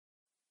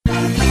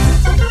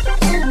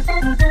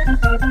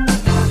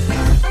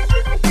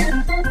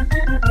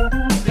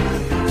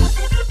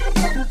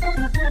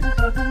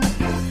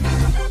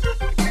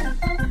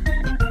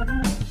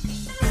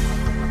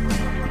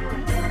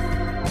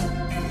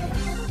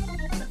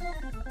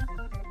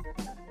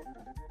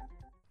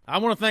I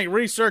want to thank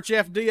Research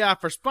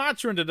FDI for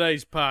sponsoring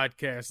today's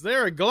podcast.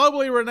 They're a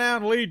globally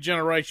renowned lead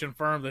generation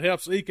firm that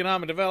helps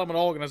economic development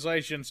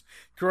organizations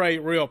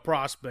create real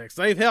prospects.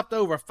 They've helped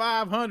over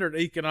 500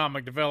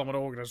 economic development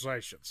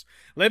organizations.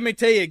 Let me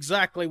tell you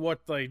exactly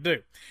what they do.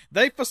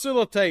 They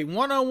facilitate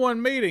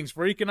one-on-one meetings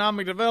for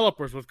economic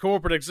developers with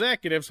corporate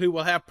executives who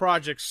will have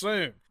projects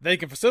soon. They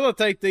can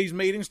facilitate these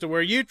meetings to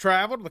where you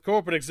travel to the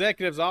corporate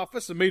executive's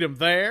office and meet them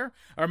there,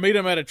 or meet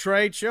them at a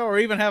trade show, or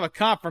even have a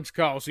conference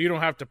call so you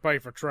don't have to pay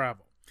for travel.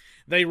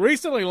 They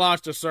recently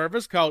launched a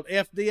service called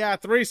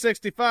FDI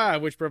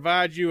 365, which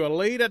provides you a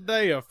lead a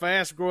day of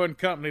fast-growing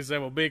companies that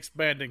will be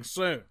expanding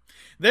soon.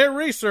 Their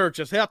research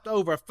has helped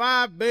over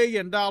 $5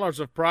 billion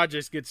of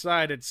projects get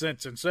sited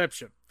since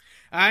inception.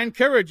 I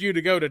encourage you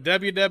to go to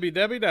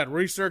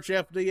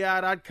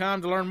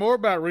www.researchfdi.com to learn more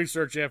about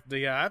Research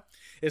FDI.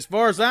 As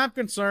far as I'm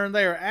concerned,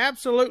 they are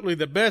absolutely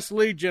the best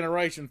lead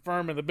generation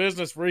firm in the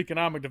business for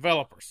economic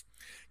developers.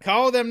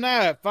 Call them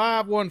now at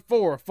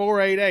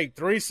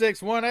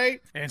 514-488-3618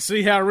 and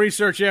see how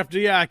Research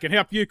FDI can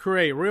help you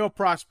create real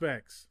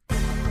prospects.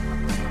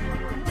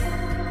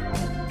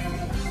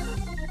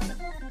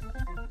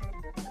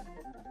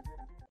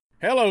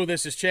 Hello,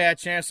 this is Chad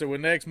Chancellor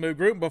with Next Move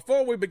Group.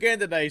 Before we begin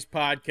today's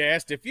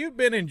podcast, if you've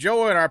been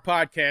enjoying our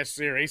podcast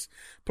series,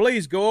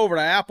 please go over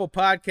to Apple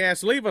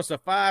Podcasts, leave us a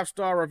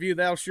 5-star review.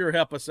 That'll sure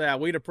help us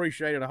out. We'd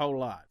appreciate it a whole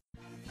lot.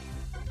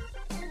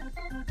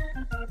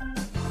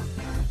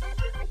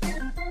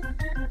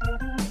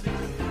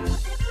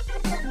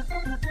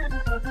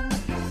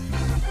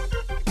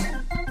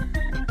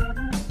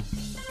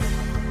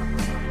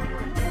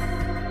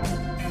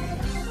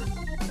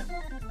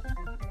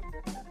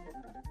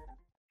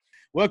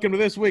 Welcome to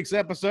this week's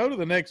episode of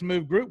the Next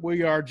Move Group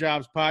We Are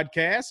Jobs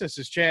podcast. This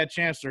is Chad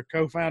Chancellor,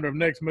 co-founder of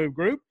Next Move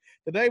Group.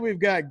 Today we've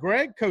got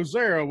Greg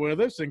Kozera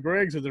with us, and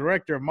Greg's the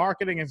Director of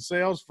Marketing and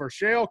Sales for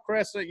Shell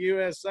Crescent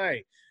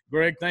USA.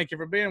 Greg, thank you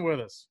for being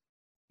with us.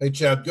 Hey,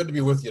 Chad, good to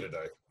be with you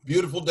today.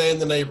 Beautiful day in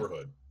the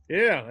neighborhood.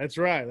 Yeah, that's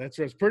right.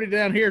 It's pretty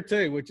down here,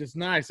 too, which is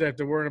nice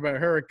after worrying about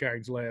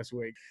hurricanes last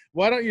week.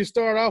 Why don't you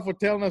start off with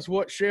telling us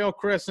what Shell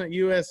Crescent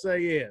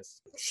USA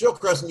is? Shell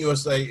Crescent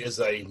USA is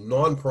a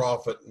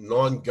nonprofit,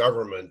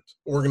 non-government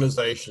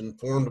organization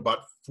formed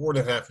about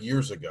 4.5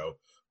 years ago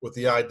with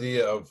the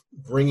idea of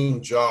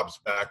bringing jobs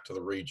back to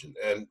the region.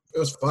 And it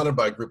was founded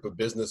by a group of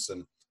business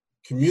and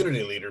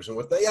community leaders. And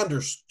what they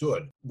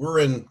understood, we're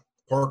in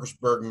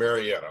Parkersburg,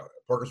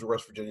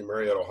 West Virginia,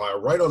 Marietta, Ohio,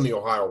 right on the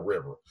Ohio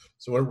River.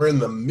 So we're in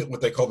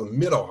what they call the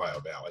Mid-Ohio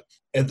Valley.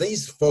 And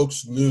these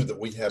folks knew that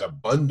we had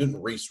abundant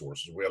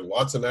resources. We had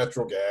lots of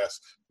natural gas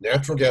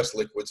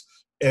liquids.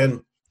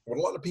 And what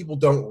a lot of people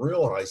don't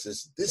realize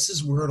is this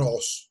is where it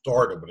all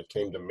started when it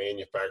came to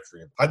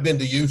manufacturing. I've been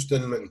to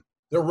Houston, and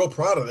they're real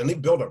proud of it. And they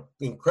built an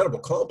incredible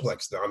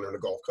complex down there in the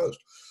Gulf Coast.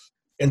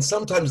 And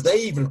sometimes they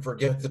even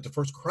forget that the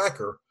first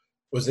cracker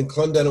was in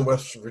Clendenin,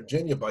 West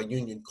Virginia by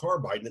Union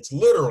Carbide. And it's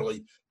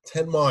literally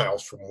 10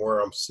 miles from where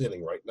I'm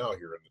sitting right now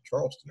here in the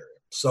Charleston area.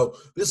 So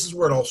this is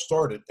where it all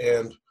started.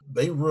 And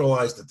they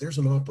realized that there's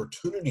an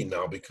opportunity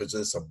now because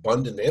of this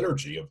abundant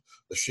energy of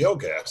the shale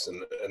gas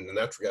and the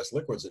natural gas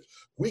liquids that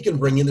we can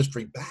bring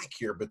industry back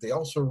here. But they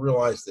also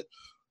realized that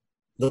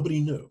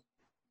nobody knew.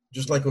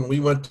 Just like when we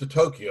went to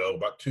Tokyo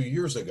about 2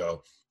 years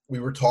ago, we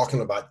were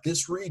talking about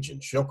this region,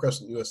 Shell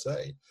Crescent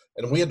USA,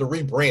 and we had to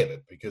rebrand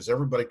it because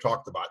everybody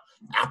talked about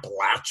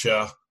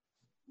Appalachia,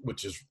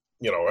 which is,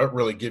 it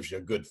really gives you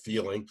a good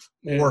feeling,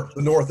 or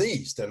the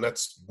Northeast, and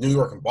that's New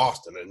York and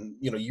Boston, and,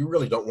 you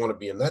really don't want to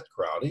be in that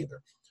crowd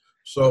either.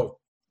 So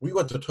we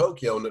went to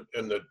Tokyo,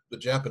 and the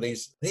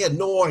Japanese, they had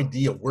no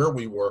idea where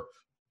we were,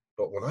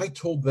 but when I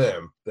told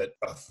them that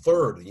a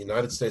third of the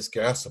United States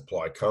gas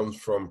supply comes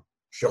from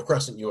Shell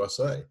Crescent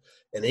USA,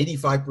 and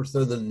 85%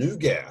 of the new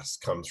gas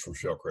comes from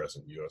Shell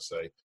Crescent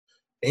USA.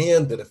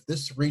 And that if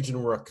this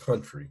region were a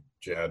country,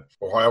 Chad,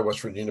 Ohio, West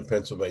Virginia,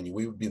 Pennsylvania,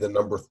 we would be the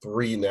number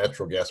 3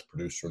 natural gas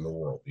producer in the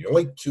world. The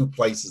only 2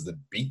 places that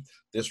beat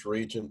this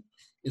region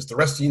is the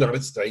rest of the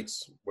United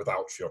States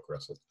without Shell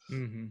Crescent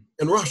and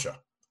Russia.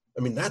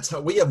 I mean, that's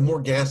how we have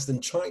more gas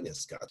than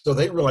China's got. So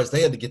they realized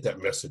they had to get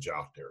that message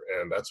out there,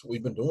 and that's what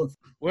we've been doing.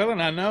 Well,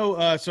 and I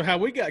know, so how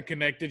we got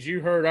connected, you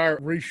heard our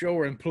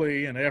reshoring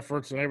plea and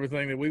efforts and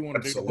everything that we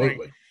want to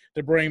do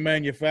to bring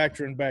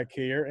manufacturing back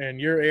here, and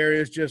your area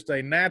is just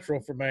a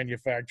natural for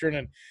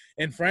manufacturing,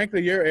 and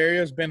frankly, your area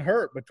has been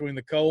hurt between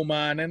the coal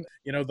mining,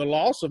 the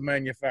loss of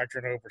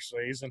manufacturing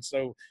overseas, and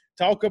so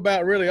talk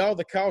about really all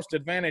the cost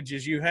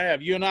advantages you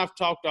have. You and I've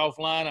talked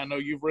offline. I know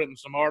you've written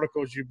some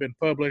articles, you've been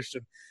published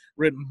and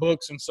written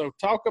books, and so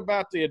talk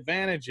about the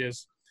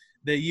advantages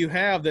that you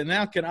have that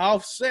now can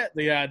offset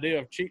the idea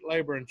of cheap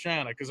labor in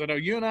China, because I know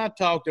you and I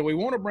talked that we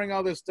want to bring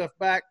all this stuff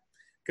back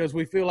because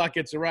we feel like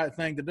it's the right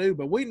thing to do,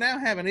 but we now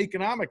have an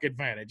economic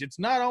advantage. It's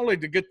not only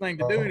the good thing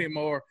to do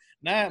anymore,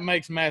 now it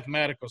makes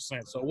mathematical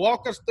sense. So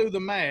walk us through the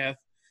math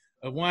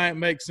of why it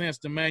makes sense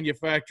to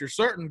manufacture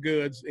certain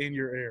goods in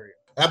your area.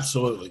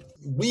 Absolutely.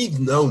 We've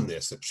known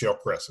this at Shell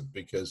Crescent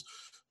because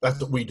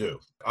that's what we do.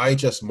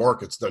 IHS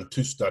Markit's done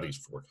 2 studies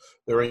for it.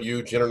 They're a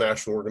huge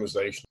international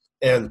organization.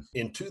 And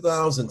in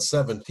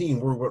 2017,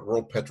 we were at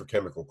World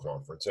Petrochemical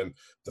Conference. And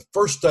the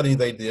first study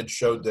they did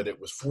showed that it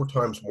was 4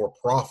 times more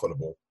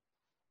profitable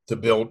to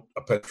build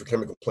a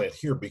petrochemical plant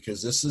here,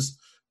 because this is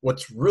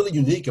what's really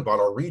unique about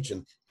our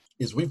region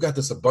is we've got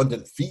this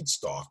abundant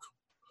feedstock.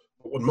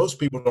 But what most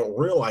people don't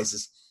realize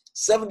is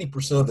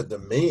 70% of the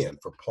demand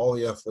for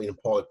polyethylene and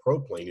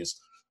polypropylene is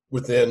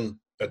within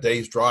a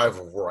day's drive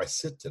of where I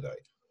sit today.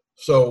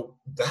 So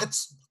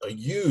that's a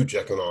huge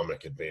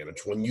economic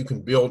advantage when you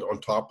can build on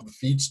top of the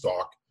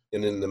feedstock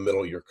and in the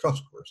middle of your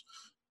customers.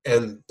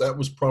 And that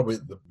was probably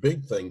the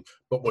big thing.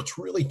 But what's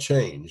really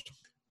changed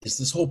is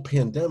this whole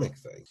pandemic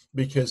thing.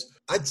 Because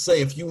I'd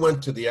say if you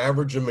went to the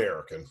average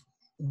American,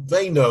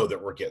 they know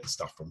that we're getting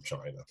stuff from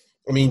China.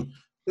 I mean,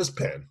 this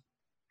pen,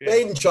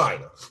 made in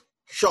China.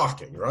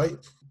 Shocking, right?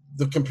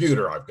 The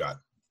computer I've got,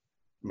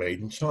 made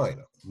in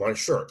China. My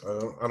shirt, I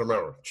don't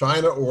remember,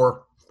 China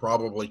or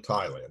probably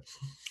Thailand.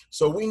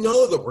 So we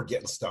know that we're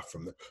getting stuff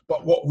from there.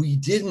 But what we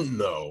didn't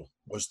know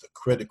was the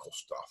critical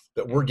stuff,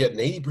 that we're getting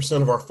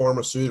 80% of our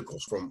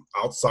pharmaceuticals from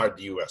outside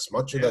the U.S.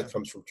 Much of that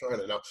comes from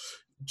China. Now,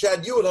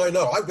 Chad, you and I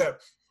know,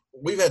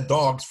 we've had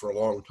dogs for a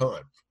long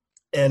time.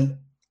 And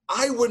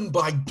I wouldn't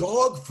buy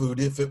dog food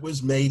if it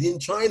was made in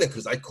China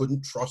because I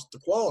couldn't trust the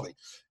quality.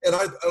 And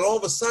all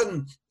of a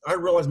sudden, I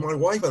realized my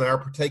wife and I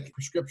are taking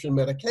prescription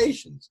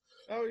medications.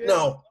 Oh, yeah.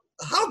 Now,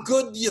 how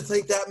good do you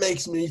think that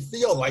makes me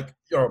feel? Like,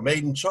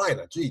 made in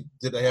China. Gee,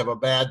 did they have a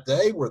bad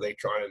day? Were they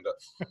trying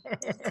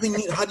to? I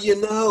mean, how do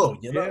you know?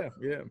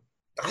 Yeah.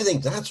 I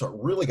think that's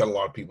what really got a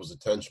lot of people's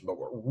attention, but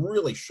what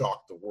really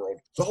shocked the world.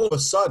 So all of a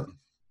sudden,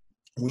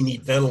 we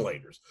need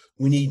ventilators,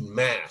 we need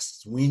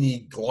masks, we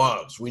need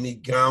gloves, we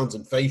need gowns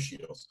and face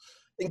shields.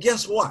 And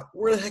guess what?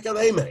 Where the heck are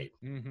they made?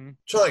 Mm-hmm.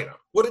 China.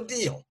 What a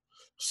deal.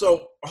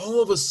 So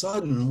all of a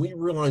sudden, we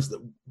realized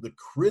that the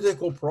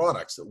critical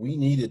products that we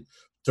needed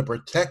to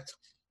protect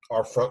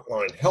our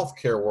frontline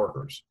healthcare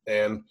workers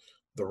and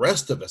the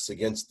rest of us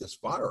against this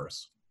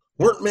virus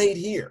weren't made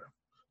here.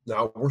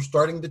 Now, we're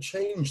starting to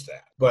change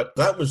that. But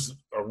that was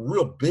a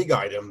real big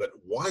item that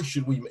why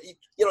should we,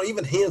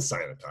 even hand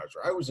sanitizer.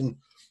 I was in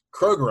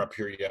Kroger up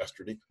here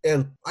yesterday,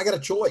 and I got a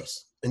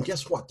choice. And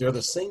guess what? They're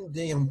the same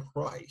damn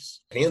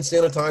price. Hand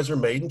sanitizer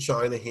made in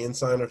China, hand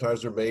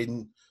sanitizer made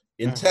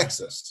in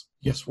Texas.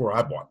 Guess where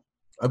I bought?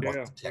 I bought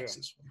the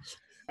Texas ones.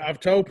 I've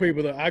told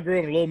people that I grew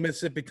up in a little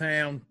Mississippi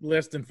town,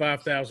 less than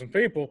 5,000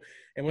 people.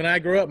 And when I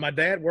grew up, my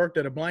dad worked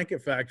at a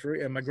blanket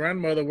factory and my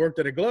grandmother worked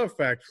at a glove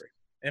factory.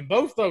 And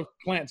both those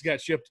plants got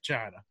shipped to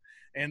China.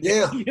 And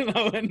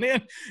and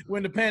then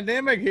when the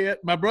pandemic hit,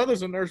 my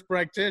brother's a nurse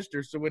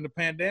practitioner. So when the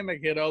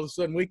pandemic hit, all of a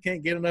sudden we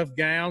can't get enough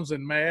gowns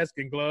and masks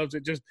and gloves.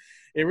 It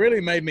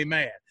really made me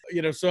mad.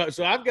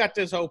 So I've got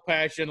this whole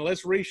passion.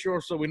 Let's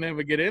reshore so we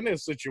never get in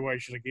this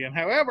situation again.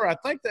 However, I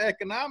think the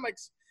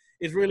economics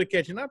is really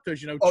catching up to us.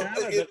 China,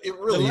 it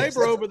really the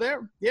labor over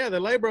there. Yeah, the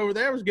labor over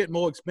there was getting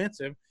more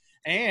expensive.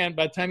 And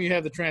by the time you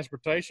have the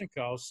transportation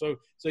costs.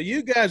 So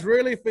you guys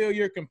really feel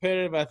you're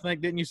competitive, I think,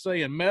 didn't you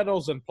say, in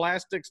metals and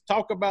plastics?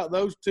 Talk about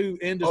those two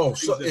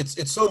industries. Oh, so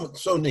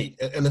it's so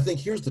neat. And I think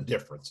here's the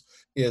difference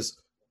is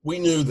we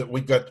knew that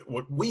we got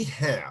what we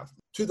have.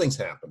 Two things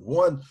happened.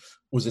 One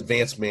was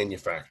advanced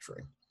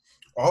manufacturing.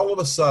 All of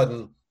a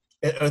sudden,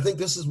 and I think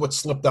this is what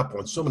slipped up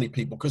on so many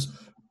people, because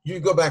you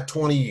go back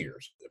 20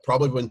 years,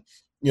 probably when,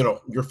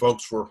 your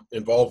folks were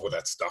involved with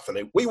that stuff,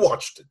 and we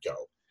watched it go.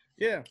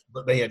 Yeah.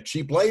 But they had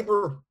cheap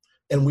labor,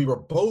 and we were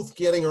both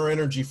getting our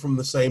energy from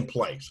the same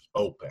place,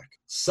 OPEC.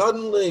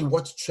 Suddenly,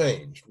 what's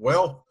changed?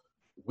 Well,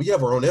 we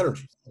have our own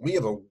energy. We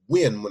have a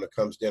win when it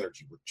comes to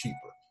energy. We're cheaper.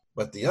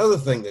 But the other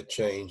thing that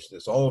changed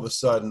is all of a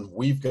sudden,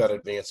 we've got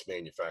advanced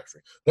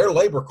manufacturing. Their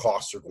labor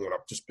costs are going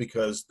up just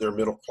because their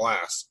middle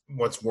class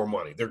wants more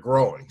money. They're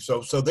growing.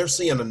 So they're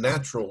seeing a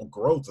natural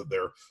growth of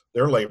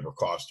their labor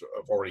costs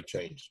have already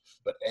changed.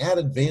 But add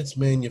advanced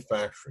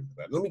manufacturing to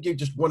that. Let me give you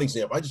just one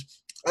example.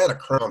 I had a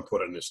crown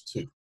put in this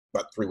too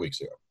about 3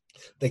 weeks ago.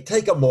 They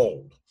take a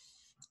mold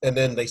and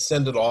then they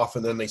send it off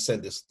and then they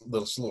send this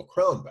little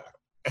crown back.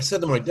 I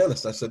said to my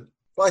dentist, I said,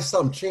 by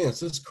some chance,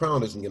 this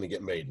crown isn't going to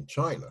get made in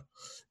China.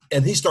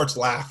 And he starts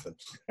laughing.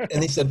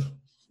 And he said,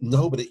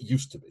 no, but it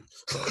used to be.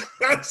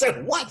 I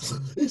said, what?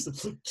 He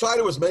said,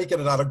 China was making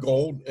it out of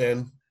gold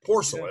and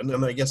porcelain,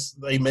 and I guess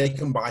they make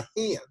them by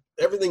hand.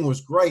 Everything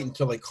was great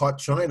until they caught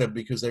China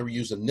because they were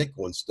using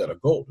nickel instead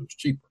of gold. It was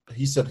cheaper.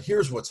 He said,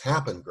 here's what's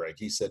happened, Greg.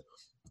 He said,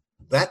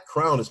 that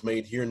crown is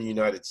made here in the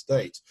United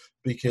States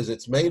because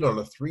it's made on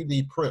a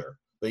 3D printer.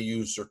 They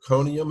use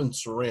zirconium and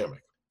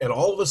ceramic. And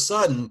all of a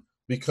sudden,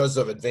 because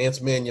of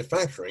advanced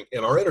manufacturing,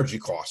 and our energy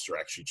costs are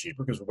actually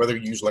cheaper because whether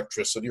you use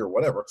electricity or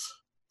whatever,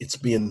 it's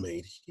being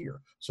made here.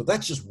 So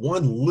that's just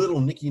one little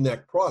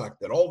nicky-nack product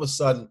that all of a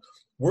sudden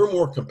we're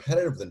more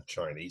competitive than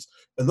Chinese.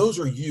 And those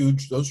are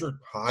huge. Those are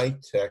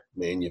high-tech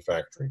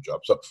manufacturing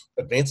jobs. So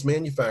advanced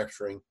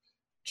manufacturing,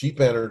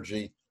 cheap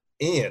energy,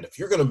 and if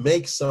you're going to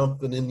make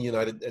something in the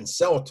United and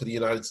sell it to the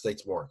United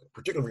States market,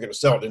 particularly if you're going to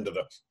sell it into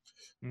the,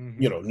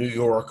 New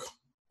York,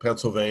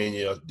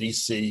 Pennsylvania,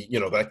 DC,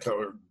 that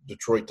kind of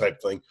Detroit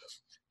type thing.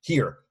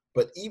 Here,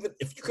 But even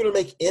if you're going to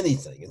make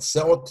anything and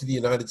sell it to the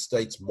United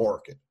States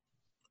market,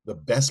 the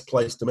best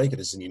place to make it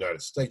is in the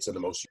United States, and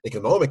the most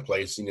economic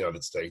place in the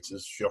United States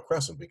is Shell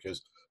Crescent,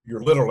 because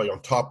you're literally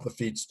on top of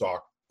the feedstock,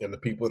 and the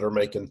people that are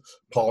making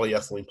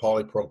polyethylene,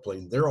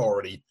 polypropylene, they're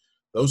already,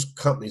 those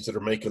companies that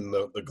are making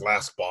the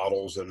glass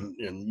bottles and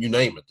you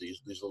name it, these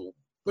little,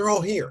 they're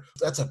all here.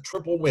 That's a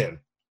triple win.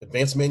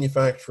 Advanced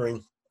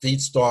manufacturing,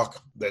 feedstock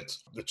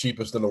that's the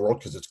cheapest in the world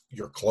because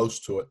you're close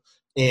to it,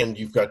 and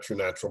you've got your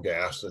natural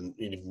gas and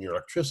even your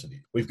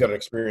electricity. We've got an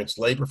experienced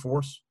labor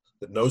force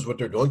that knows what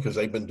they're doing because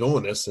they've been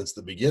doing this since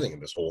the beginning of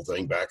this whole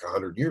thing back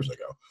 100 years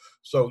ago.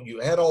 So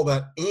you add all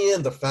that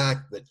and the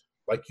fact that,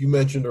 like you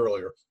mentioned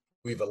earlier,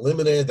 we've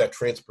eliminated that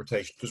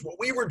transportation, because what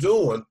we were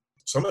doing,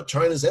 some of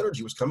China's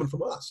energy was coming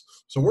from us.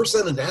 So we're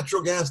sending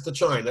natural gas to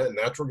China and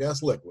natural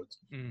gas liquids.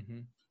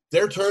 Mm-hmm.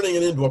 They're turning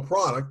it into a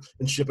product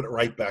and shipping it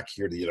right back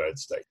here to the United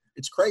States.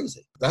 It's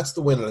crazy. That's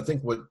the win. And I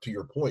think to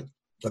your point,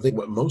 I think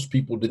what most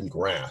people didn't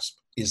grasp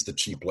is the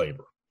cheap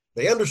labor.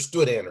 They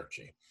understood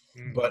energy.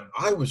 But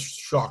I was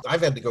shocked.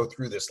 I've had to go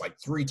through this like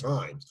 3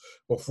 times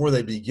before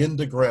they begin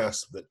to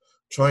grasp that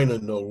China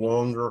no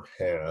longer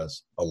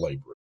has a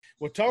labor.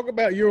 Well, talk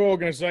about your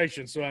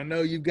organization. So I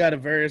know you've got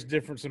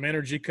some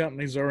energy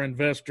companies are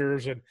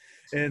investors,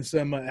 and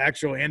some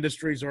actual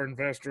industries are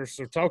investors.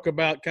 So talk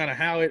about kind of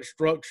how it's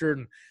structured.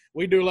 And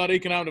we do a lot of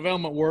economic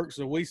development work,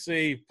 so we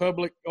see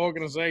public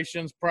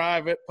organizations,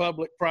 private,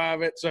 public,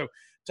 private. So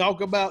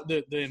talk about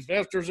the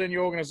investors in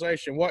your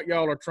organization, what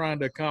y'all are trying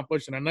to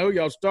accomplish. And I know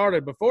y'all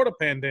started before the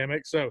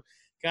pandemic, so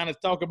kind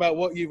of talk about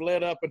what you've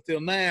led up until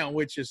now,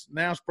 which is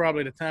now's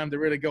probably the time to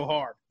really go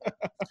hard.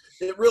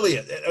 It really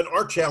is. And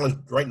our challenge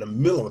right in the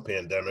middle of the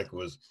pandemic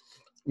was,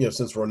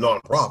 since we're a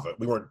nonprofit,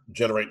 we weren't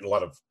generating a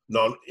lot of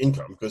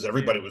non-income because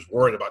everybody was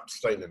worried about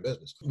staying in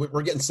business.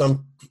 We're getting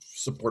some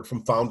support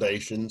from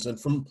foundations and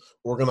from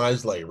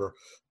organized labor,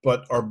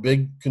 but our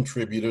big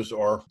contributors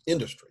are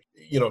industry.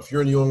 If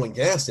you're in the oil and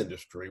gas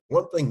industry,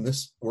 one thing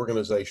this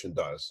organization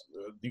does,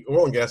 the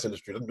oil and gas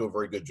industry doesn't do a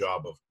very good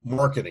job of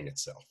marketing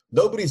itself.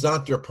 Nobody's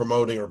out there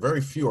promoting, or very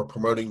few are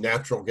promoting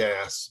natural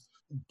gas,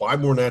 buy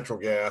more natural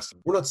gas.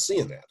 We're not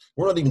seeing that.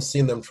 We're not even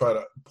seeing them try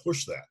to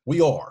push that.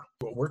 We are.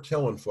 What we're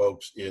telling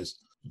folks is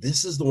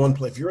this is the one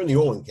place, if you're in the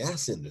oil and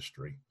gas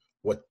industry,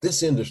 what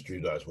this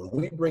industry does, when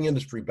we bring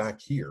industry back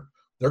here,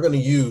 they're going to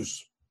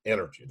use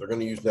energy. They're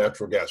going to use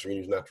natural gas. They're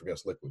going to use natural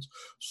gas liquids.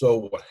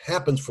 So what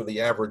happens for the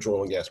average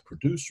oil and gas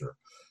producer,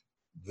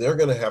 they're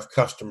going to have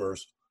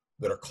customers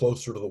that are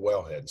closer to the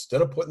wellhead.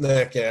 Instead of putting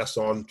that gas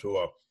onto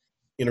a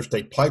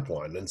interstate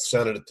pipeline and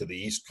sending it to the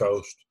East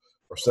Coast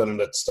or sending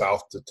it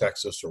south to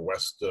Texas or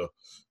west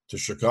to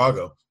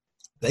Chicago,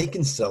 they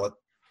can sell it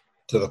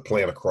to the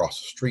plant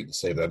across the street and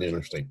save that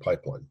interstate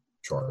pipeline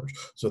charge.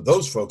 So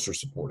those folks are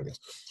supporting us.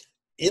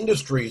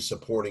 Industry is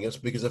supporting us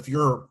because if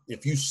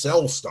you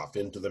sell stuff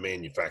into the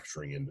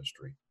manufacturing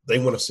industry, they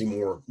want to see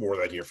more of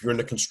that here. If you're in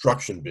the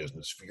construction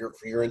business,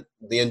 if you're in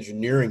the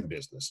engineering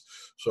business,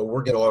 so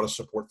we're getting a lot of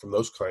support from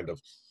those kind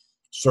of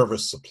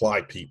service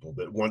supply people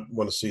that want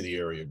to see the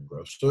area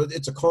grow. So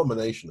it's a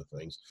combination of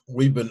things.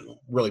 We've been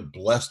really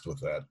blessed with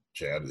that,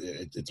 Chad.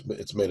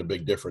 It's made a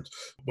big difference.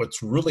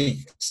 What's really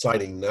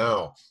exciting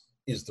now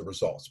is the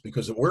results,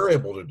 because what we're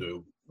able to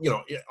do,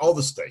 all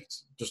the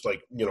states, just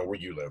like, where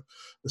you live,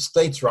 the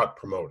states are out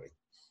promoting.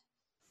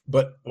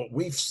 But what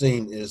we've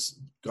seen is,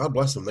 God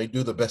bless them, they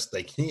do the best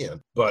they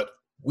can. But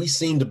we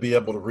seem to be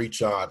able to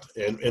reach out,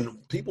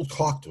 and people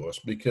talk to us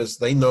because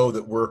they know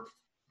that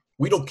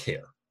we don't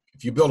care.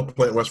 If you build a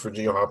plant in West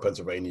Virginia, Ohio,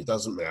 Pennsylvania, it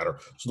doesn't matter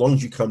as long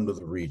as you come to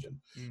the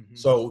region. Mm-hmm.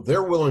 So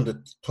they're willing to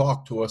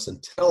talk to us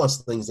and tell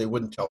us things they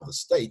wouldn't tell the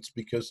states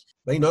because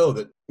they know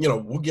that,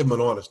 we'll give them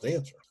an honest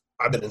answer.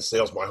 I've been in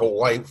sales my whole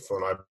life,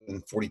 and I've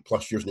been 40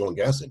 plus years in the oil and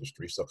gas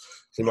industry. So it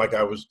seemed like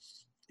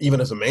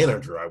even as a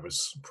manager, I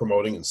was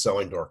promoting and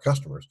selling to our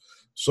customers.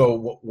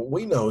 So what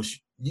we know is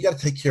you got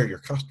to take care of your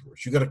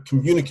customers. You got to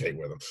communicate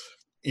with them.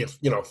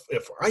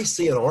 If I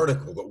see an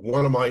article that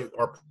one of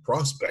our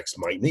prospects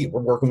might need,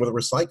 we're working with a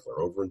recycler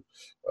over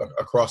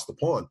across the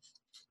pond.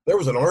 There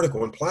was an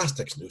article in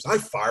Plastics News. I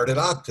fired it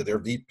out to their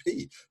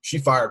VP. She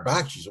fired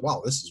back. She said,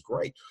 "Wow, this is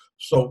great."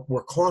 So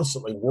we're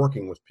constantly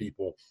working with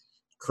people,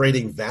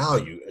 creating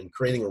value and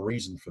creating a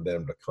reason for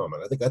them to come.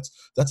 And I think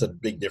that's a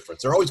big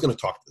difference. They're always going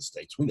to talk to the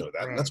states. We know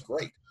that, and that's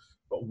great.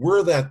 But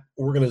we're that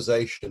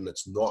organization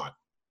that's not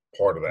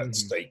part of that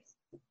state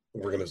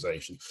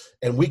organization.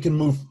 And we can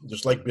move,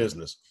 just like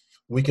business,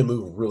 we can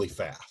move really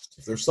fast.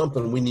 If there's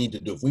something we need to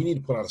do, if we need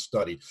to put out a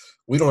study,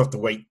 we don't have to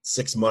wait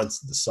 6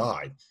 months to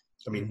decide.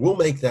 I mean, we'll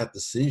make that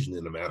decision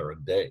in a matter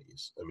of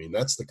days. I mean,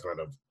 that's the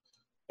kind of,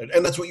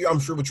 and that's what I'm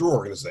sure what your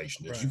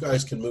organization is. Right. You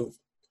guys can move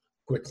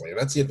quickly. And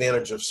that's the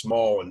advantage of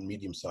small and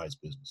medium-sized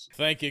businesses.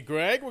 Thank you,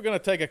 Greg. We're going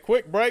to take a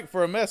quick break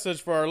for a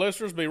message for our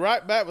listeners. Be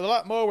right back with a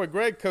lot more with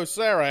Greg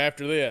Kosara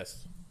after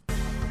this.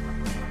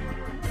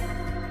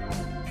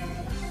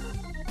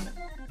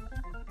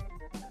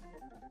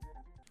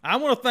 I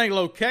want to thank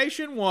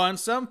Location One,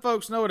 some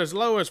folks know it as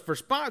Lois, for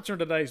sponsoring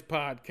today's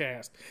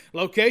podcast.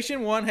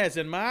 Location One has,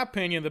 in my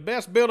opinion, the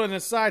best building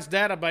and sites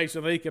database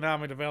in the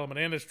economic development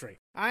industry.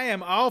 I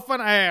am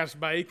often asked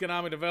by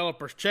economic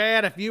developers,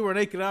 Chad, if you were an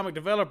economic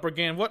developer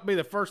again, what would be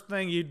the first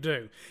thing you'd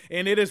do?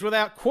 And it is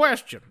without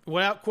question,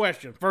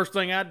 first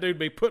thing I'd do would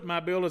be put my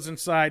buildings and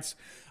sites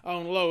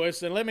on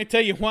Lois. And let me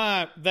tell you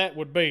why that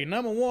would be.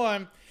 Number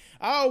one,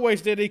 I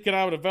always did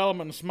economic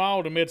development in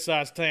small to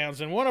mid-sized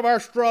towns, and one of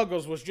our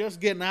struggles was just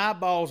getting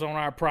eyeballs on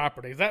our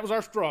properties. That was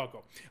our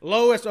struggle.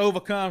 Lois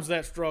overcomes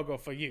that struggle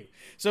for you.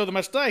 So the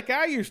mistake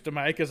I used to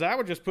make is I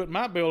would just put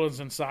my buildings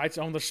and sites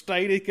on the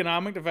state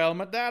economic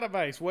development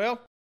database.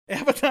 Well,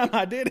 every time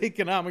I did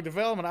economic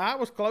development, I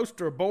was close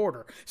to a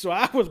border. So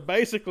I was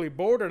basically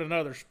bordered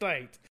another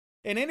state.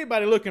 And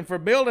anybody looking for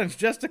buildings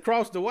just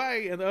across the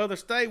way in the other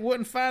state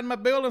wouldn't find my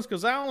buildings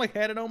because I only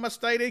had it on my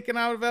state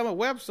economic development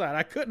website.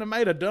 I couldn't have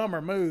made a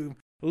dumber move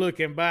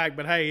looking back,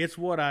 but hey, it's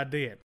what I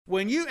did.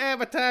 When you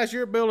advertise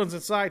your buildings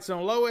and sites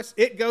on Lois,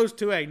 it goes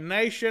to a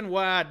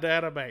nationwide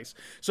database.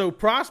 So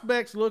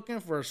prospects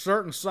looking for a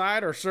certain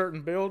site or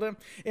certain building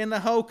in the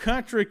whole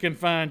country can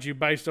find you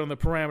based on the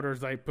parameters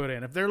they put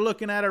in. If they're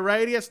looking at a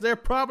radius, they're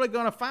probably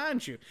going to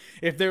find you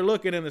if they're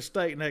looking in the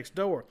state next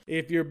door,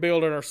 if your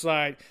building or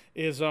site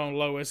is on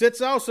Lois.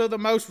 It's also the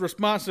most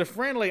responsive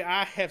friendly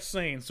I have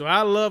seen. So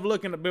I love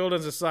looking at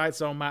buildings and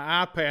sites on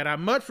my iPad. I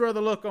much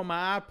rather look on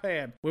my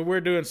iPad when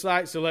we're doing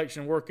site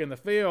selection work in the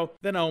field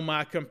than on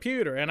my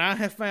computer. And I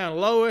have found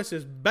Lois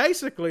is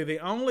basically the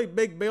only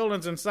big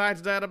buildings and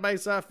sites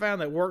database I've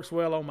found that works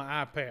well on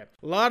my iPad.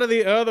 A lot of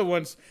the other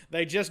ones,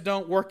 they just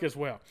don't work as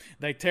well.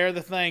 They tear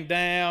the thing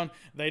down.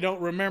 They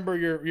don't remember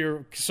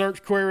your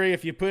search query.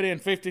 If you put in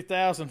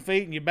 50,000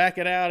 feet and you back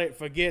it out, it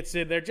forgets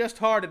it. They're just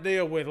hard to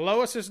deal with.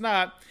 Lois is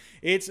not.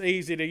 It's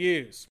easy to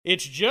use.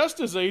 It's just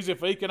as easy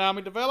for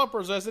economic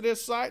developers as it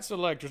is site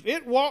selectors.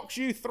 It walks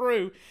you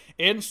through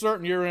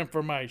inserting your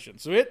information.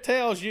 So it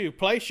tells you,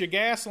 place your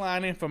gas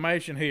line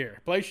information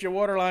here. Place your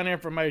water line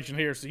information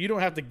here so you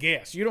don't have to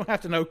guess. You don't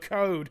have to know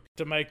code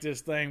to make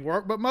this thing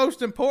work. But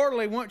most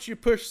importantly, once you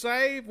push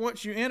save,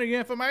 once you enter your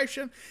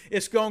information,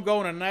 it's going to go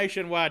in a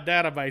nationwide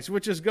database,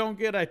 which is going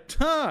to get a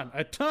ton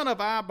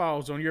of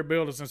eyeballs on your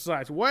buildings and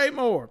sites. Way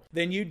more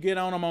than you'd get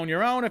on them on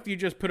your own if you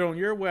just put it on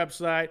your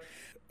website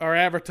or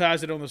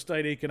advertise it on the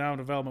state economic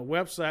development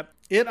website.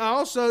 It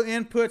also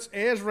inputs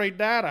Esri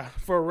data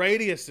for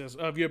radiuses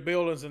of your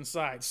buildings and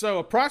sites. So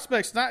a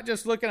prospect's not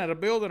just looking at a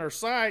building or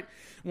site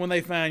when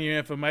they find your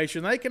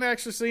information. They can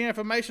actually see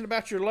information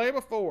about your labor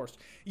force.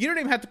 You don't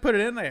even have to put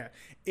it in there.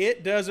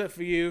 It does it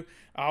for you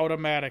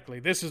automatically.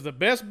 This is the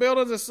best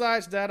buildings and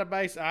sites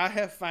database I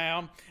have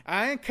found.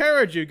 I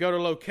encourage you, go to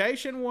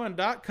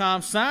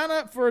location1.com, sign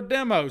up for a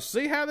demo,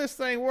 see how this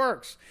thing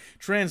works.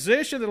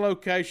 Transition to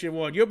Location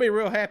One. You'll be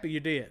real happy you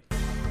did.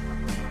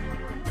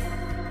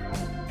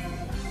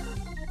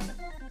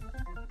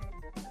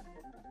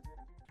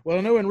 Well,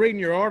 I know in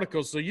reading your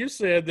article, so you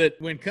said that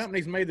when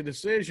companies made the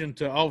decision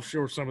to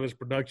offshore some of this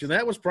production,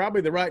 that was probably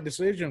the right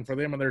decision for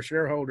them and their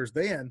shareholders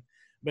then.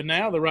 But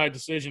now the right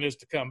decision is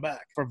to come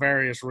back for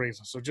various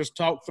reasons. So just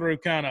talk through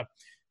kind of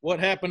what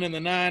happened in the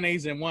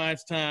 90s and why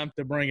it's time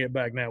to bring it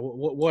back now.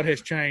 What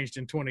has changed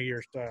in 20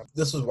 years' time?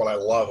 This is what I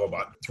love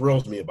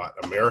thrills me about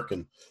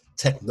American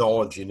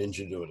technology and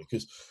ingenuity.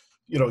 Because,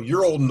 you know,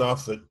 you're old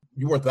enough that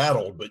you weren't that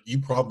old, but you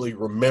probably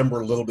remember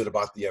a little bit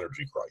about the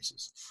energy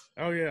crisis.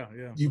 Oh, yeah.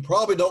 You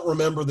probably don't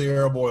remember the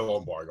Arab oil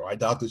embargo. I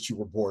doubt that you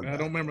were born. I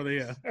don't remember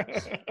the,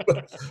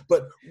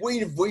 but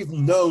we've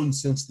known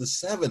since the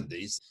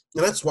 70s,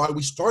 and that's why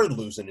we started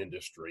losing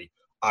industry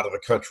out of the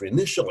country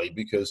initially,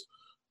 because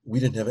we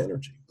didn't have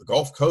energy. The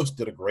Gulf Coast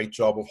did a great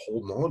job of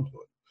holding on to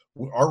it.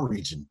 Our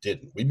region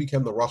didn't. We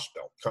became the Rust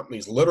Belt.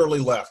 Companies literally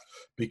left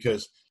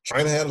because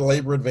China had a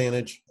labor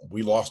advantage.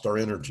 We lost our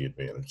energy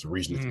advantage, the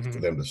reason for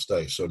them to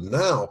stay. So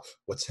now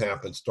what's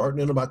happened, starting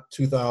in about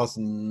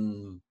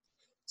 2006-07,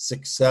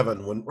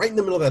 when right in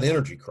the middle of that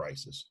energy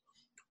crisis,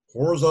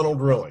 horizontal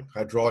drilling,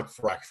 hydraulic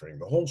fracturing,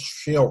 the whole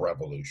shale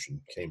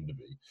revolution came to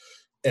be.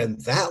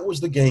 And that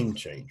was the game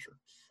changer.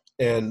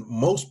 And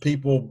most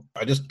people,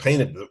 I just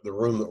painted the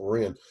room that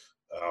we're in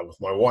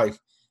with my wife,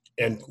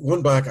 and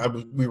went back,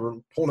 we were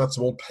pulling out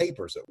some old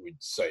papers that we'd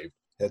saved,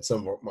 had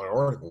some of my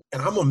articles.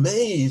 And I'm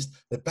amazed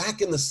that back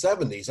in the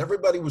 70s,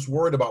 everybody was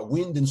worried about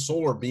wind and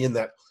solar being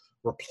that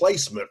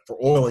replacement for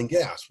oil and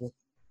gas. Well,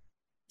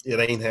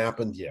 it ain't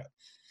happened yet.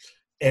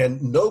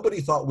 And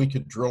nobody thought we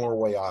could drill our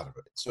way out of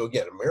it. So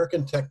again,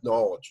 American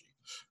technology,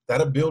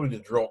 that ability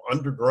to drill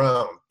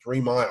underground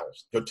 3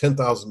 miles, go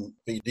 10,000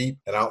 feet deep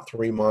and out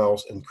 3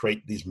 miles and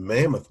create these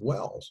mammoth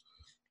wells,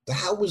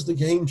 that was the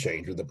game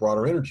changer that brought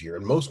our energy here.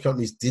 And most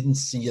companies didn't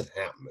see it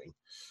happening.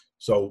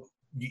 So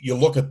you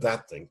look at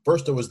that thing.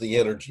 First, it was the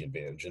energy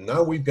advantage. And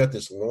now we've got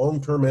this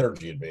long-term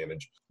energy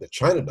advantage that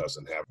China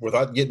doesn't have.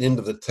 Without getting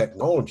into the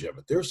technology of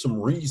it, there's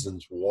some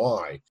reasons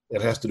why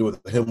it has to do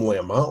with the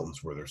Himalaya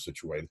Mountains where they're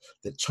situated,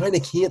 that China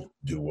can't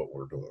do what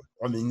we're doing.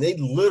 I mean, they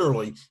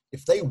literally,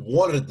 if they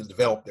wanted to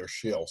develop their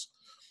shales,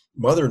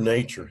 Mother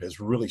Nature has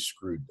really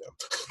screwed them.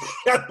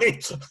 I mean,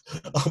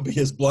 I'll be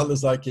as blunt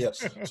as I can.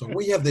 So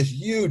we have this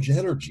huge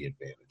energy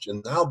advantage.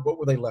 And now what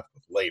were they left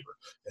with? Labor.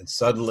 And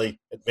suddenly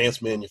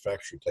advanced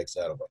manufacturing takes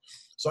that away.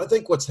 So I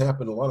think what's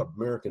happened, a lot of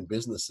American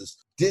businesses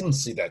didn't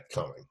see that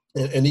coming.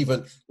 And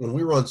even when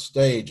we were on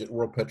stage at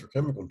World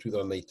Petrochemical in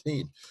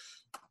 2018,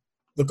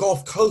 the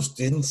Gulf Coast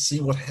didn't see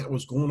what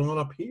was going on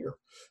up here.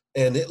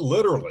 And it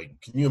literally,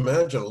 can you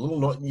imagine a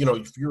little,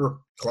 if you're a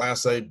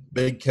Class A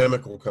big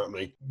chemical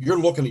company, you're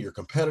looking at your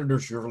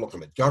competitors, you're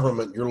looking at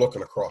government, you're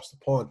looking across the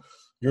pond.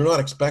 You're not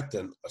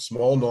expecting a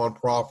small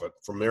nonprofit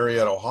from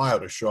Marietta, Ohio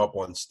to show up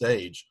on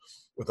stage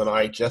with an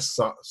IHS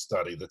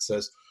study that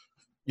says,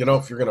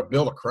 if you're going to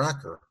build a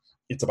cracker,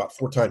 it's about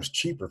 4 times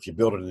cheaper if you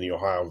build it in the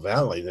Ohio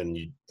Valley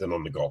than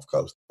on the Gulf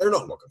Coast. They're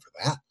not looking for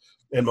that.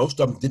 And most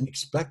of them didn't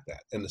expect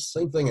that. And the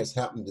same thing has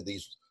happened to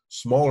these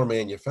smaller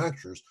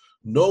manufacturers.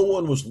 No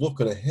one was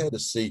looking ahead to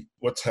see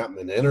what's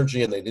happening in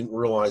energy, and they didn't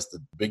realize the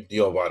big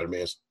deal about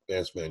advanced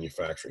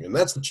manufacturing. And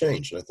that's the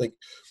change. And I think,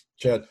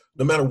 Chad,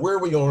 no matter where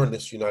we are in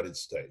this United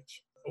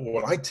States,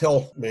 what I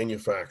tell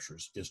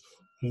manufacturers is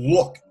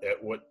look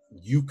at what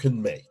you can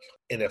make.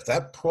 And if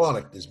that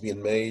product is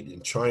being made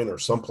in China or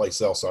someplace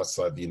else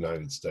outside the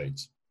United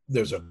States,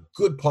 there's a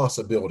good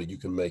possibility you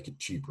can make it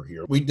cheaper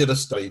here. We did a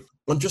study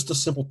on just a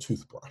simple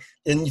toothbrush.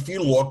 And if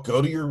you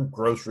go to your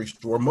grocery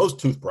store, most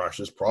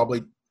toothbrushes,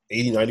 probably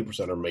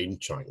 80-90% are made in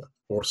China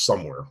or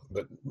somewhere,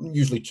 but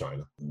usually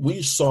China.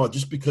 We saw,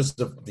 just because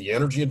of the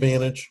energy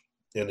advantage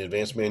and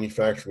advanced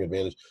manufacturing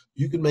advantage,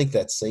 you can make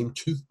that same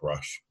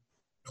toothbrush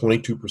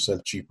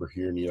 22% cheaper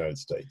here in the United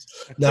States.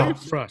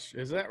 Toothbrush,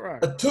 is that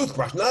right? A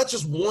toothbrush, not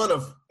just one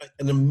of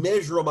an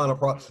immeasurable amount of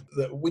product.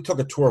 We took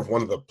a tour of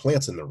one of the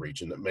plants in the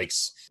region that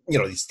makes,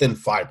 these thin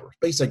fibers.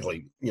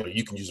 Basically,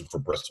 you can use them for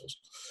bristles.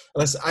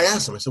 And I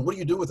asked him, I said, what do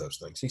you do with those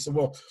things? He said,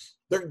 well,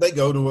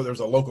 there's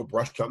a local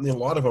brush company. A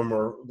lot of them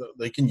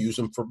they can use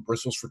them for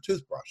bristles for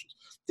toothbrushes.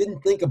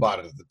 Didn't think about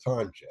it at the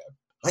time, Chad.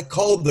 I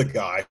called the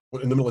guy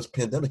in the middle of this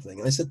pandemic thing,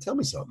 and I said, tell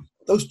me something.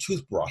 Those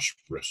toothbrush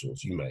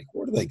bristles you make,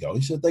 where do they go?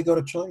 He said, they go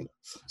to China.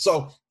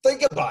 So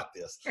think about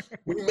this.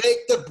 We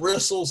make the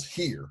bristles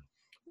here.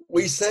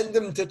 We send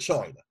them to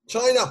China.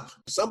 China,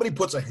 somebody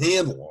puts a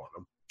handle on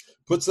them,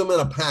 puts them in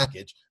a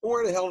package, and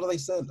where the hell do they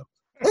send them?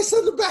 They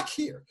send them back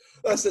here.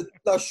 I said,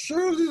 now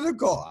surely to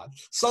God,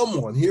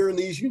 someone here in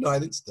these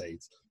United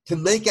States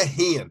can make a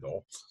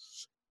handle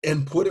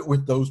and put it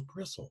with those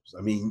bristles.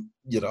 I mean,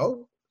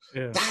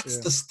 that's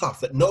the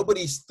stuff that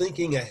nobody's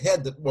thinking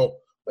ahead that, well,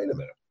 wait a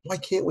minute, why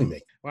can't we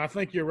make it? Well, I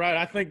think you're right.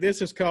 I think this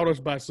has caught us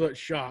by such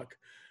shock.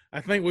 I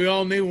think we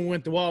all knew when we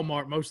went to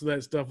Walmart, most of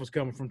that stuff was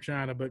coming from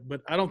China,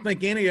 but I don't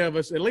think any of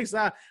us, at least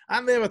I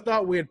never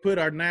thought we had put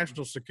our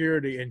national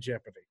security in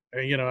jeopardy.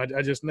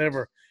 I just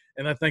never,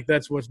 and I think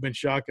that's what's been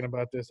shocking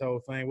about this whole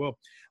thing. Well,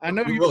 I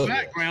know your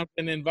background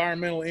in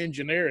environmental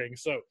engineering,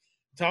 so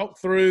talk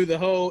through the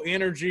whole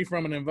energy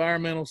from an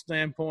environmental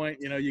standpoint.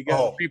 You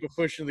got people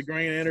pushing the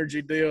green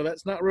energy deal.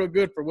 That's not real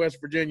good for West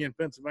Virginia and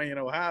Pennsylvania and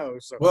Ohio.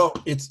 So, well,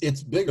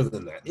 it's bigger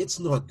than that. It's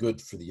not good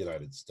for the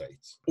United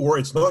States, or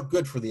it's not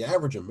good for the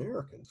average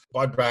American.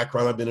 By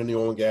background, I've been in the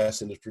oil and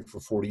gas industry for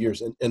 40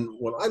 years. And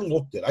when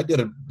I did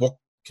a book,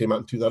 came out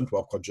in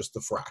 2012 called Just the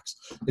Fracks.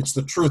 It's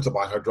the truth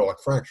about hydraulic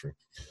fracturing.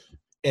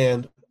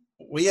 And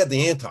we had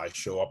the Antis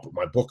show up at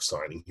my book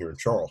signing here in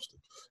Charleston.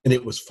 And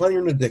it was funnier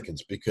than the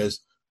Dickens,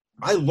 because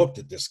I looked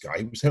at this guy.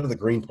 He was head of the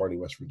Green Party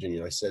in West Virginia.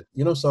 And I said,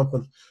 you know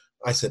something?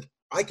 I said,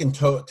 I can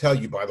tell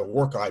you by the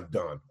work I've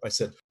done. I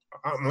said,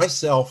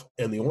 myself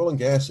and the oil and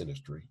gas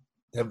industry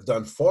have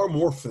done far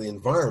more for the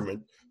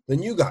environment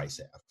than you guys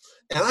have.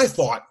 And I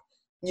thought,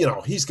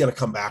 he's going to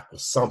come back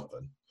with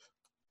something.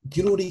 Do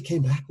you know what he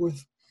came back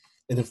with?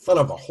 And in front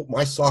of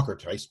my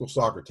high school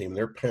soccer team and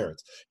their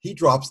parents, he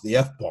drops the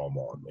F-bomb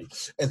on me.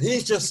 And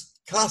he's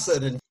just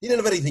cussing, and he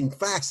didn't have anything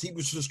facts. He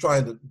was just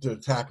trying to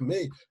attack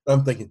me. And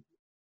I'm thinking,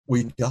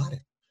 we got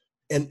it.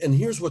 And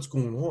here's what's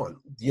going on.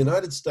 The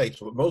United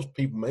States, what most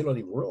people may not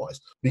even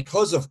realize,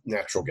 because of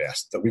natural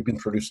gas that we've been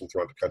producing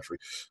throughout the country,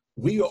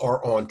 we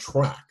are on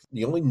track.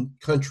 The only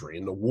country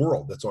in the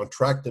world that's on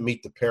track to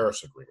meet the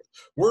Paris Agreement.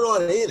 We're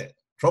not in it.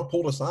 Trump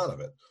pulled us out of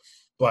it.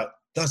 But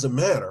doesn't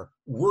matter.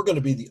 We're going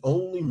to be the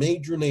only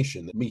major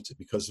nation that meets it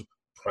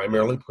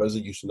primarily because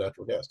of the use of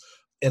natural gas.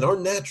 And our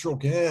natural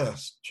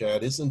gas,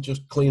 Chad, isn't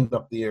just cleaning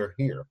up the air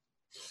here.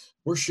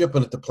 We're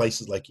shipping it to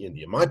places like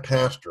India. My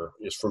pastor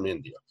is from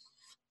India.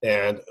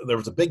 And there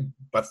was a big,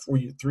 about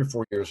 3 or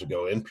 4 years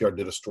ago, NPR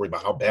did a story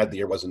about how bad the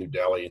air was in New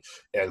Delhi,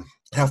 and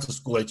half the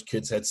school-age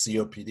kids had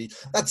COPD.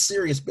 That's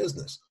serious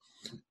business.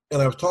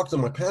 And I was talking to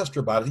my pastor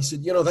about it. He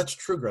said, that's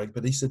true, Greg.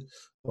 But he said,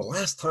 the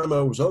last time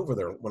I was over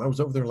there, when I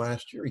was over there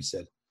last year, he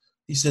said,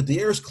 the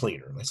air's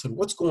cleaner. And I said,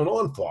 what's going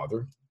on,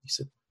 Father? He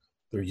said,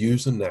 they're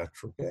using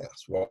natural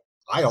gas. Well,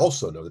 I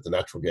also know that the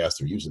natural gas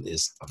they're using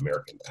is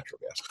American natural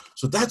gas.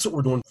 So that's what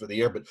we're doing for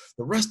the air. But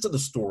the rest of the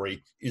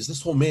story is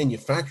this whole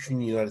manufacturing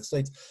in the United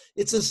States.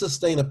 It's a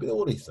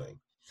sustainability thing.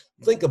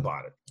 Think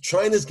about it.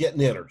 China's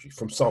getting energy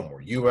from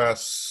somewhere,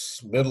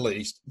 U.S., Middle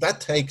East.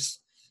 That takes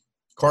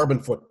carbon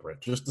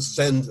footprint, just to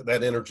send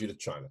that energy to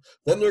China.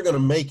 Then they're going to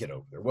make it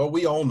over there. Well,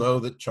 we all know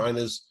that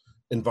China's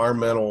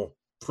environmental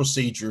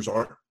procedures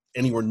aren't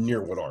anywhere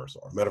near what ours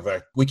are. Matter of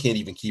fact, we can't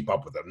even keep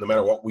up with them. No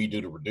matter what we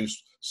do to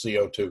reduce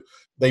CO2,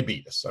 they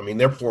beat us. I mean,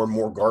 they're pouring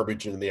more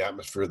garbage into the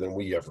atmosphere than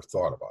we ever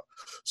thought about.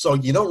 So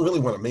you don't really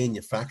want to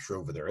manufacture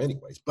over there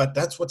anyways, but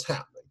that's what's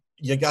happening.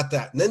 You got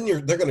that. And then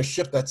they're going to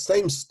ship that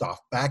same stuff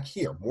back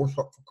here, more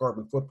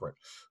carbon footprint.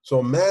 So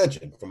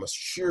imagine from a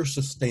sheer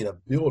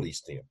sustainability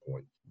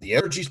standpoint, the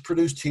energy's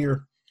produced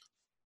here.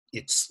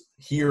 It's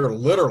here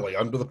literally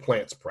under the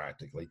plants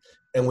practically.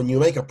 And when you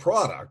make a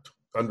product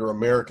under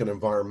American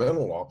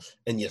environmental law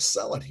and you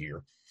sell it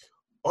here,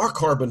 our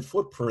carbon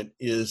footprint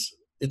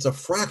it's a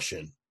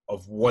fraction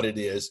of what it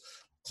is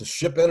to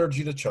ship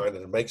energy to China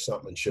to make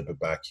something and ship it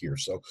back here.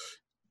 So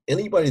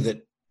anybody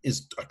that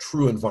is a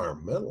true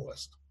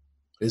environmentalist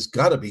has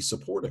got to be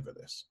supportive of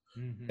this.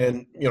 Mm-hmm.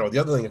 And, the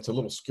other thing that's a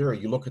little scary,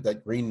 you look at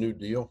that Green New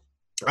Deal,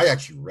 I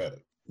actually read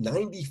it.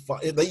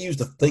 95, they used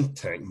a think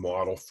tank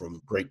model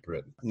from Great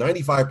Britain.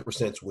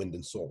 95% is wind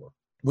and solar.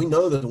 We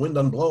know that the wind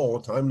doesn't blow all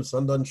the time, the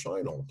sun doesn't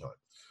shine all the time.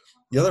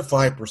 The other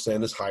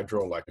 5% is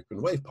hydroelectric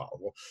and wave power.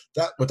 Well,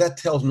 what that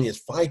tells me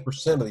is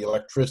 5% of the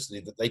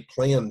electricity that they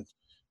planned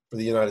for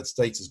the United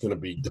States is going to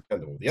be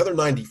dependable. The other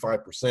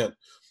 95%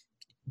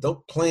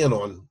 don't plan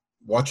on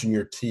watching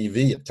your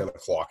TV at 10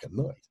 o'clock at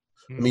night.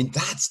 I mean,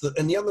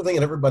 and the other thing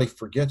that everybody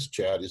forgets,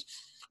 Chad, is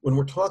when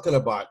we're talking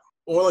about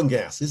oil and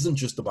gas isn't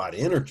just about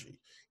energy.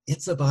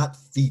 It's about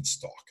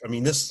feedstock. I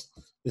mean, this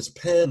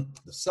pen,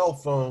 the cell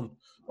phone,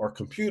 our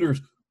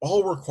computers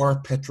all require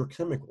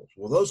petrochemicals.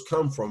 Well, those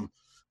come from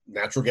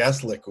natural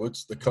gas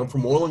liquids that come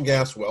from oil and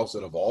gas wells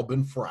that have all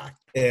been fracked.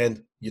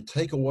 And you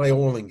take away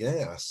oil and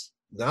gas,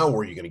 now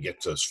where are you going to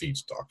get those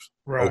feedstocks?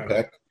 Right.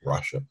 OPEC,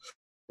 Russia.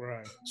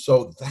 Right.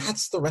 So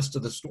that's the rest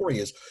of the story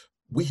is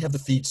we have the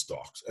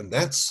feedstocks, and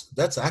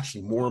that's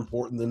actually more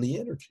important than the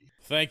energy.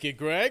 Thank you,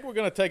 Greg. We're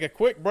going to take a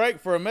quick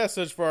break for a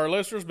message for our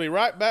listeners. Be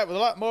right back with a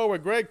lot more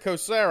with Greg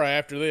Kosara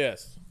after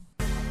this.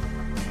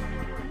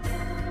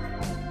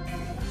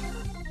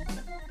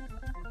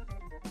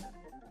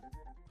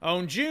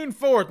 On June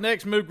 4th,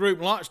 Next Move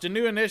Group launched a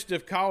new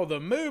initiative called The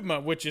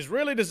Movement, which is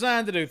really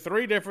designed to do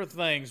three different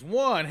things.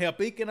 One, help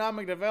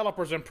economic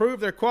developers improve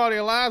their quality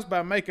of lives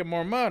by making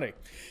more money.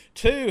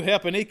 Two,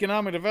 helping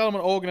economic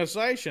development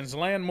organizations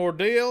land more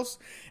deals.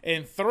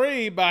 And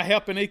three, by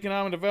helping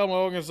economic development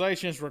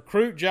organizations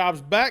recruit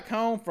jobs back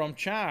home from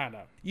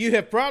China. You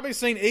have probably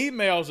seen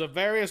emails of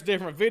various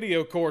different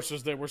video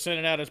courses that we're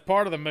sending out as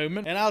part of the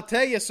movement. And I'll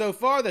tell you, so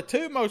far, the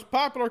two most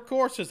popular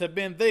courses have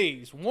been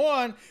these.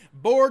 One,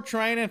 board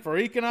training for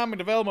economic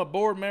development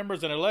board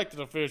members and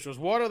elected officials.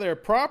 What are their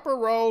proper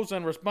roles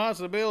and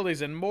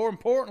responsibilities? And more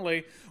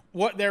importantly,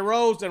 what their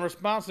roles and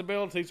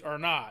responsibilities are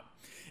not.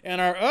 And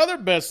our other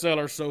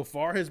bestseller so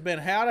far has been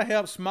How to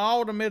Help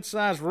Small to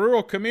Mid-Sized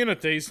Rural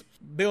Communities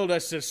Build a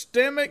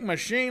Systemic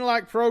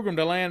Machine-Like Program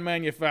to Land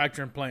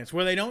Manufacturing Plants,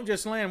 where they don't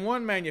just land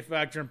one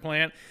manufacturing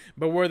plant,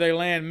 but where they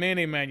land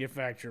many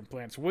manufacturing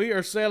plants. We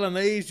are selling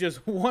these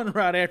just one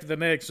right after the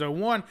next. So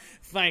one,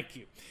 thank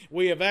you.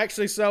 We have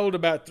actually sold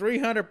about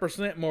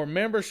 300% more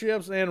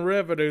memberships and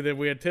revenue than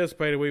we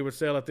anticipated we would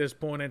sell at this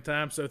point in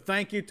time. So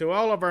thank you to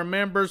all of our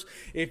members.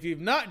 If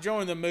you've not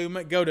joined the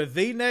movement, go to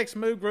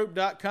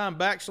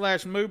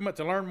thenextmovegroup.com/movement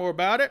to learn more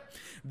about it.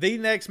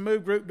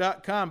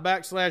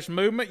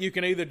 thenextmovegroup.com/movement. You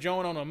can either join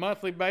on a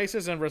monthly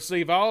basis and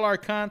receive all our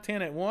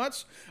content at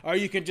once, or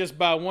you can just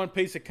buy one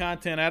piece of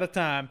content at a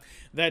time.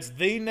 That's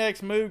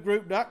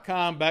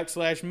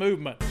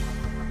thenextmovegroup.com/movement.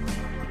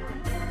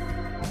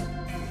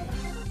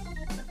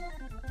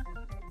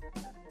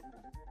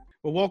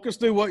 Well, walk us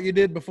through what you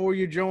did before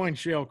you joined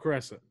Shell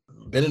Crescent.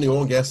 Been in the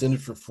oil and gas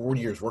industry for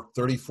 40 years, worked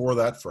 34 of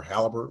that for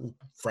Halliburton,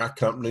 frac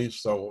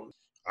companies. So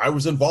I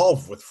was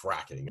involved with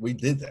fracking. We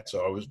did that. So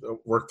I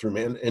worked through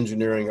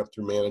engineering up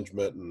through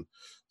management and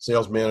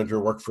sales manager,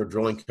 worked for a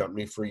drilling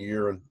company for a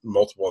year and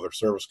multiple other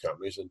service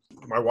companies. And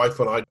my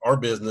wife and I, our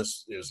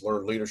business is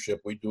Learn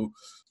Leadership. We do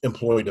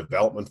employee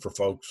development for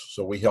folks.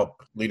 So we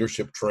help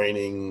leadership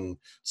training,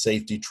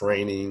 safety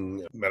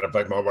training. Matter of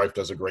fact, my wife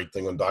does a great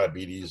thing on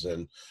diabetes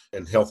and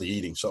healthy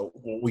eating. So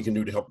what we can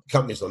do to help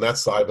companies on that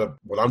side, of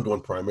what I'm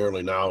doing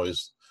primarily now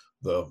is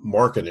the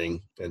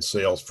marketing and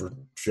sales for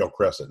Shell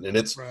Crescent. And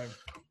it's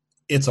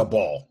a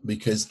ball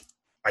because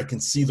I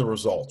can see the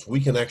results. We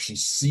can actually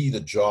see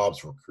the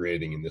jobs we're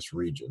creating in this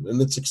region.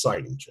 And it's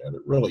exciting, Chad. It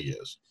really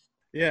is.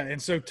 Yeah.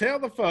 And so tell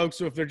the folks,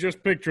 so if they're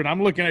just picturing,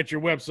 I'm looking at your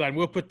website, and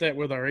we'll put that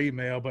with our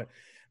email, but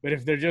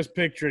if they're just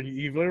picturing,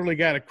 you've literally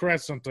got a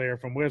crescent there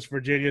from West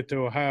Virginia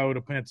to Ohio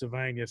to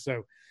Pennsylvania.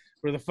 So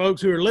for the folks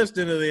who are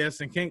listening to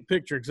this and can't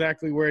picture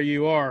exactly where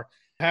you are,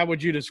 how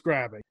would you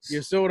describe it?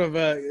 You're sort of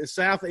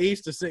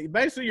southeast of,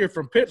 basically you're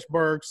from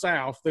Pittsburgh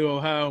south through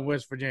Ohio and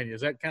West Virginia.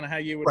 Is that kind of how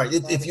you would? Right.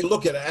 If you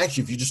look at it,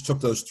 actually, if you just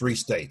took those three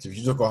states, if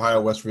you took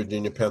Ohio, West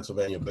Virginia,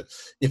 Pennsylvania, but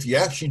if you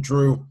actually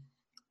drew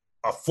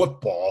a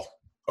football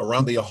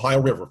around the Ohio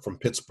River from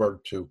Pittsburgh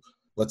to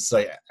let's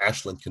say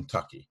Ashland,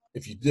 Kentucky.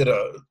 If you did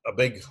a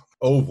big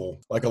oval,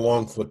 like a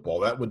long football,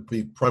 that would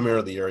be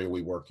primarily the area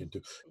we work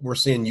into. We're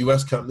seeing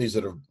U.S. companies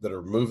that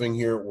are moving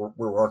here.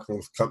 We're working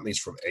with companies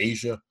from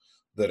Asia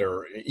that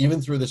are,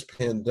 even through this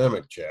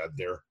pandemic, Chad,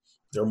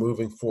 they're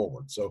moving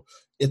forward. So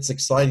it's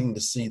exciting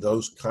to see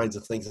those kinds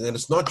of things. And then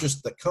it's not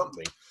just the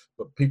company,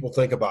 but people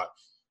think about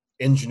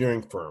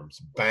engineering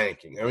firms,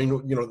 banking. I mean,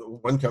 the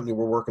one company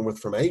we're working with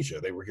from Asia,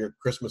 they were here at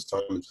Christmas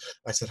time. And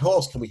I said, how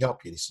else can we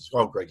help you? And he says,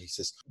 oh, Greg, he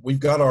says, we've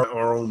got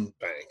our own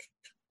bank.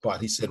 But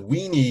he said,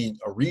 we need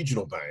a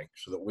regional bank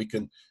so that we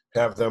can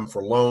have them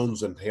for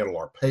loans and handle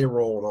our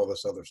payroll and all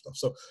this other stuff.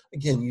 So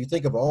again, you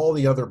think of all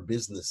the other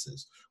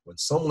businesses. When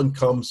someone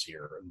comes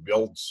here and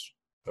builds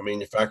a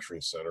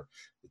manufacturing center,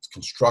 it's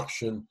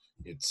construction,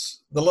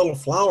 it's the little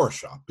flower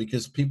shop,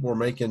 because people are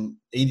making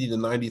 $80,000 to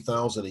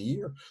 $90,000 a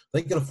year.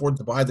 They can afford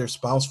to buy their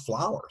spouse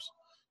flowers.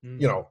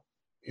 Mm.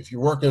 If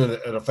you're working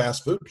at a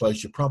fast food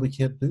place, you probably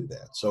can't do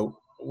that. So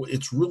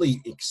it's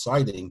really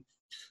exciting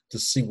to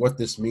see what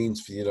this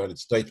means for the United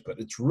States. But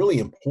it's really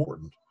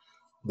important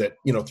that,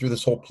 through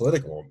this whole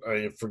political,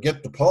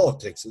 forget the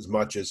politics as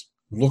much as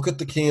look at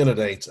the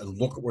candidates and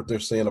look at what they're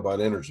saying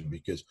about energy,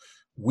 because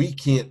we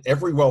can't,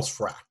 every well's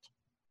fracked.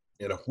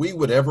 And if we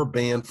would ever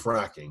ban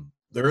fracking,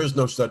 there is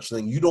no such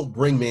thing. You don't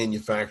bring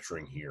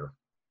manufacturing here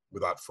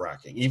without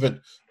fracking. Even,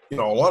 a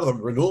lot of the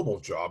renewable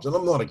jobs, and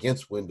I'm not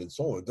against wind and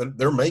solar,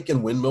 they're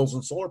making windmills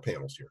and solar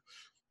panels here.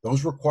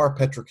 Those require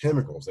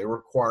petrochemicals. They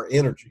require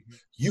energy.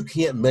 You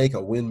can't make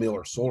a windmill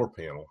or solar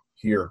panel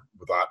here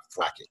without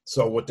fracking.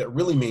 So what that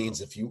really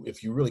means, if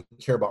you really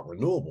care about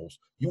renewables,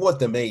 you want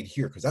them made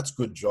here, because that's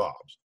good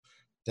jobs.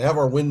 To have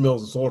our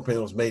windmills and solar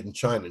panels made in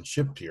China and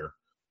shipped here,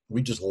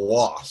 we just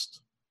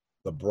lost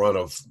the brunt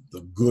of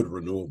the good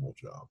renewable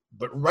job.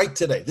 But right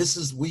today,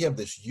 we have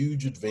this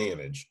huge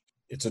advantage.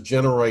 It's a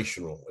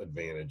generational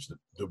advantage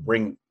to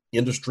bring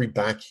industry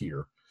back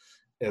here.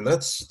 And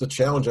that's the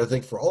challenge, I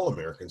think, for all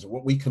Americans.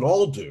 What we can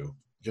all do,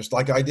 just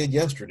like I did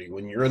yesterday,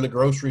 when you're in the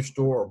grocery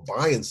store or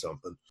buying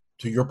something,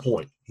 to your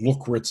point,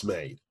 look where it's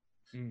made.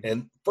 Mm.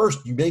 And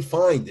first, you may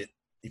find it,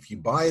 if you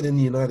buy it in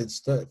the United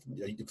States,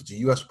 if it's a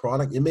U.S.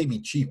 product, it may be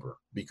cheaper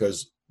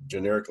because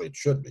generically it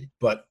should be.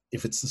 But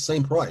if it's the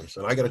same price,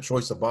 and I got a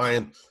choice of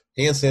buying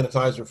hand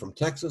sanitizer from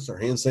Texas or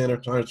hand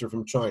sanitizer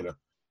from China,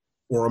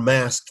 or a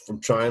mask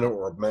from China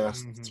or a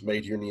mask that's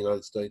made here in the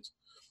United States,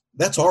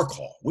 that's our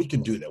call. We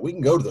can do that. We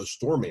can go to those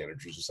store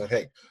managers and say,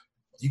 hey,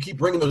 you keep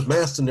bringing those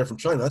masks in there from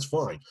China, that's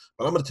fine.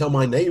 But I'm going to tell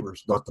my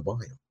neighbors not to buy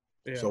them.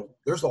 Yeah. So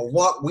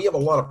we have a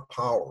lot of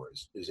power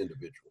as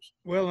individuals.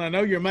 Well, I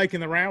know you're making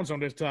the rounds on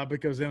this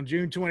topic, because on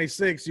June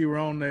 26th, you were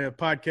on the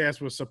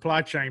podcast with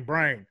Supply Chain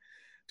Brain,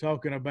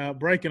 talking about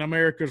breaking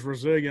America's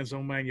resilience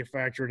on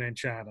manufacturing in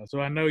China.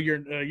 So I know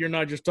you're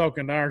not just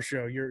talking to our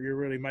show. You're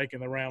really making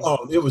the rounds.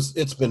 Oh,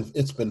 it's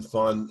been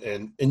fun,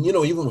 and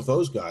even with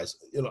those guys,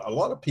 a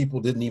lot of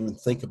people didn't even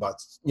think about,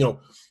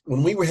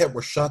 when we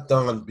were shut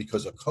down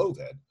because of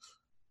COVID.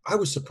 I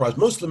was surprised.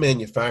 Most of the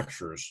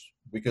manufacturers,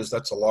 because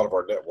that's a lot of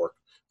our network,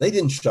 they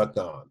didn't shut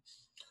down.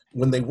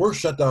 When they were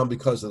shut down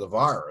because of the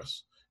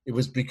virus, it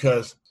was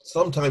because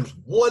sometimes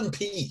one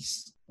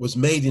piece was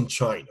made in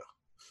China.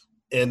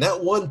 And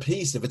that one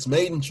piece, if it's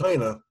made in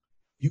China,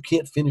 you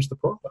can't finish the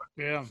product.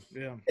 Yeah,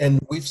 yeah. And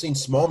we've seen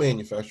small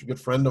manufacturers. A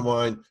good friend of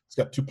mine, he's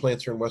got 2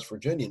 plants here in West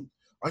Virginia. And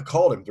I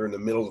called him during the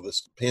middle of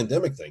this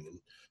pandemic thing. And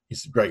he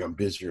said, Greg, I'm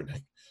busier. And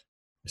I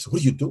said,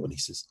 what are you doing? He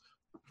says,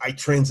 I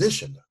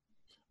transitioned.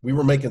 We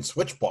were making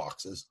switch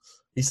boxes.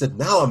 He said,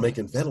 now I'm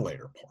making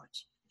ventilator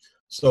parts.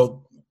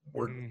 So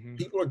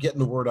people are getting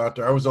the word out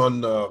there. I was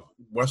on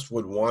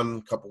Westwood One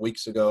a couple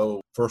weeks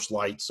ago, First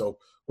Light. So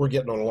we're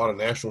getting on a lot of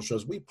national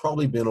shows. We've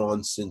probably been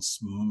on since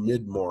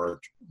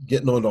mid-March,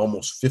 getting on to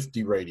almost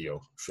 50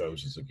 radio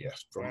shows as a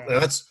guest.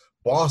 And that's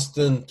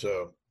Boston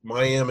to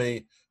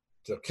Miami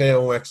to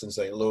KOX in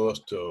St. Louis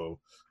to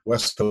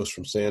West Coast,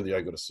 from San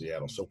Diego to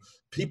Seattle. So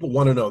people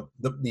want to know,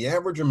 the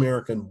average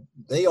American,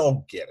 they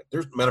all get it.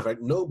 There's, matter of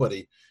fact,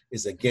 nobody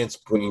is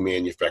against bringing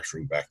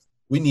manufacturing back.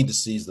 We need to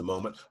seize the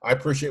moment. I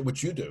appreciate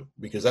what you do,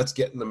 because that's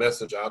getting the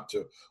message out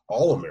to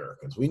all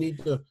Americans. We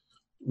need to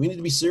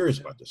be serious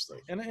about this thing.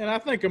 And I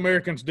think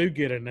Americans do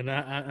get it. And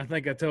I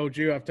think I've told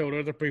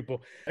other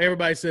people,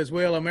 everybody says,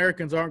 well,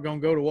 Americans aren't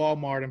going to go to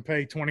Walmart and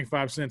pay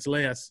 25 cents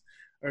less,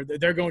 or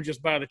they're going to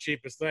just buy the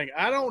cheapest thing.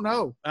 I don't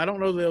know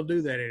they'll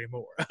do that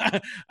anymore.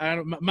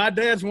 My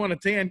dad's one of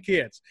 10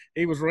 kids.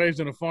 He was raised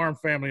in a farm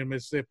family in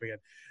Mississippi,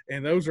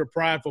 and those are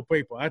prideful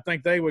people. I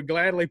think they would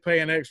gladly pay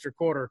an extra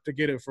quarter to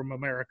get it from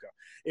America.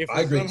 If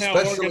we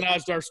somehow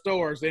organized our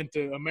stores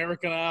into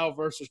American aisle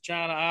versus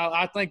China aisle,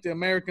 I think the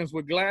Americans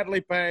would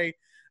gladly pay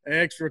an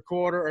extra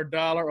quarter or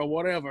dollar or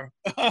whatever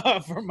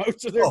for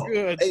most of their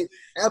goods. Hey,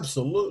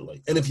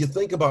 absolutely. And if you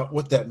think about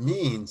what that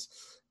means,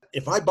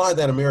 if I buy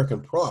that American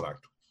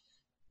product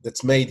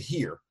that's made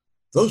here,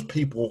 those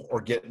people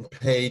are getting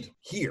paid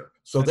here.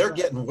 So they're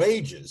getting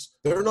wages.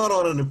 They're not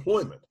on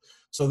unemployment.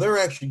 So they're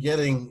actually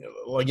getting,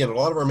 again, a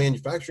lot of our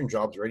manufacturing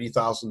jobs are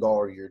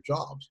 $80,000 a year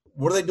jobs.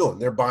 What are they doing?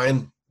 They're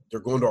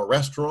going to our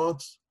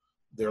restaurants.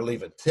 They're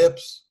leaving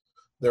tips.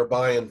 They're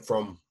buying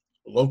from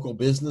local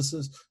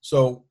businesses.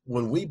 So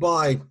when we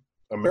buy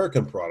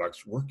American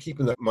products, we're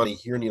keeping that money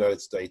here in the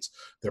United States.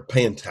 They're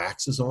paying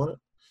taxes on it.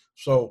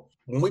 So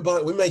when we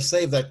buy, we may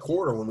save that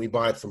quarter when we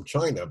buy it from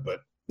China,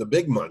 but the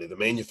big money, the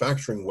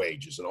manufacturing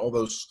wages and all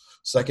those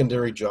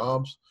secondary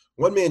jobs,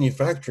 one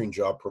manufacturing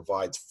job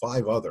provides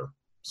 5 other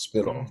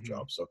spin-off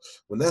jobs. So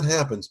when that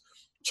happens,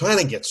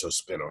 China gets those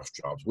spin-off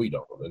jobs. We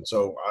don't. And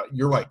so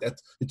you're right.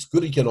 It's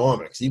good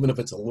economics, even if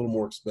it's a little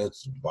more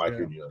expensive to buy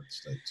here in the United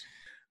States.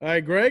 All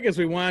right, Greg, as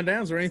we wind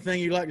down, is there anything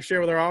you'd like to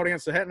share with our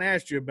audience that I hadn't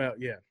asked you about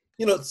yet?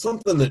 It's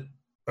something that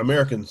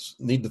Americans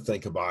need to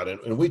think about.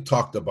 And we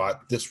talked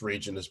about this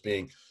region as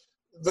being,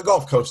 the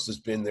Gulf Coast has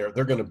been there.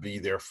 They're going to be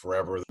there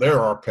forever. They're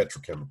our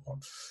petrochemical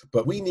hub.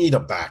 But we need a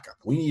backup.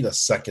 We need a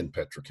second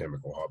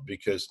petrochemical hub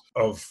because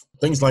of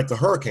things like the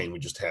hurricane we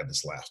just had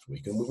this last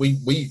week. And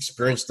we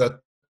experienced that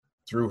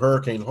through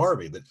Hurricane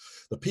Harvey, that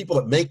the people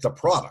that make the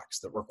products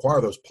that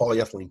require those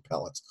polyethylene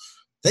pellets,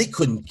 they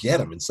couldn't get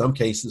them in some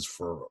cases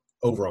for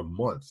over a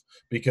month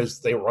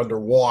because they were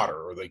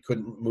underwater or they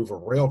couldn't move a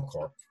rail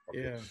car.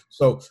 Yeah.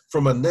 So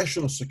from a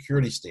national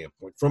security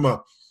standpoint,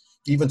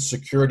 even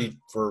security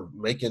for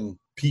making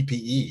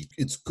PPE,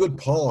 it's good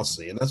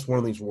policy. And that's one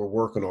of the things we're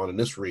working on in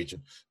this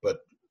region. But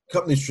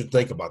companies should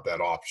think about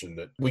that option,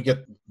 that we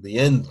get the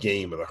end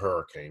game of the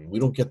hurricane. We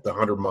don't get the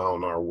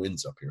 100-mile-an-hour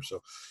winds up here.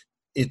 So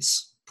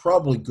it's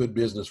probably good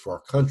business for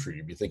our country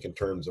to be thinking in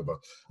terms of a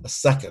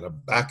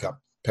backup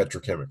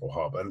petrochemical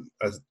hub. And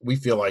as we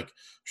feel like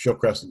Shell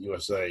Crescent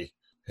USA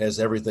has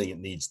everything it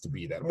needs to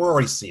be that. And we're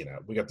already seeing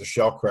that. We got the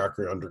Shell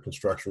cracker under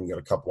construction. We got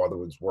a couple other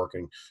ones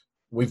working.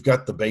 We've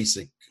got the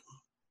basic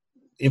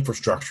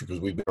infrastructure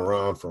because we've been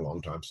around for a long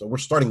time. So we're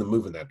starting to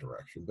move in that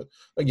direction. But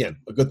again,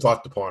 a good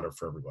thought to ponder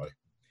for everybody.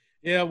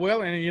 Yeah,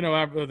 well,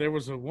 and, there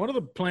was one of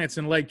the plants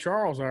in Lake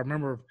Charles. I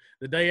remember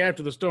the day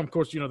after the storm. Of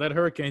course, that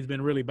hurricane's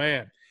been really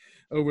bad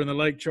over in the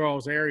Lake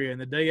Charles area.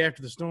 And the day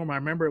after the storm, I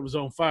remember it was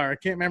on fire. I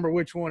can't remember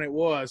which one it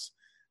was,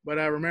 but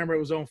I remember it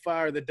was on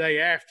fire the day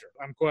after.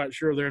 I'm quite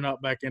sure they're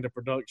not back into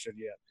production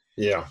yet.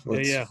 Yeah.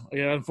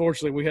 Yeah.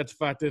 Unfortunately, we have to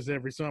fight this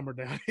every summer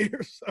down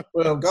here. So.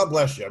 Well, God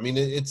bless you. I mean,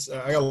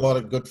 I got a lot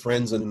of good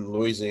friends in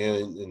Louisiana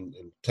and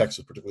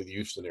Texas, particularly the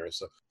Houston area.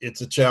 So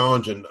it's a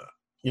challenge. And,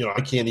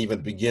 I can't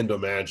even begin to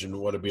imagine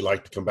what it'd be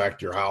like to come back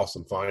to your house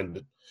and find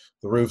that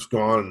the roof's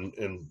gone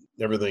and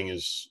everything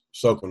is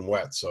soaking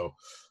wet. So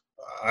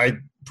I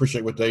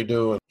appreciate what they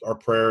do. And our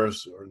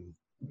prayers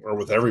are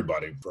with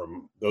everybody,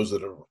 from those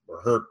that are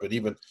hurt. But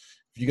even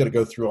if you got to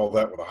go through all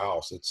that with a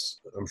house,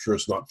 I'm sure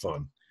it's not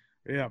fun.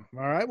 Yeah.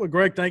 All right. Well,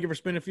 Greg, thank you for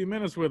spending a few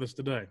minutes with us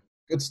today.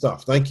 Good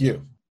stuff. Thank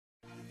you.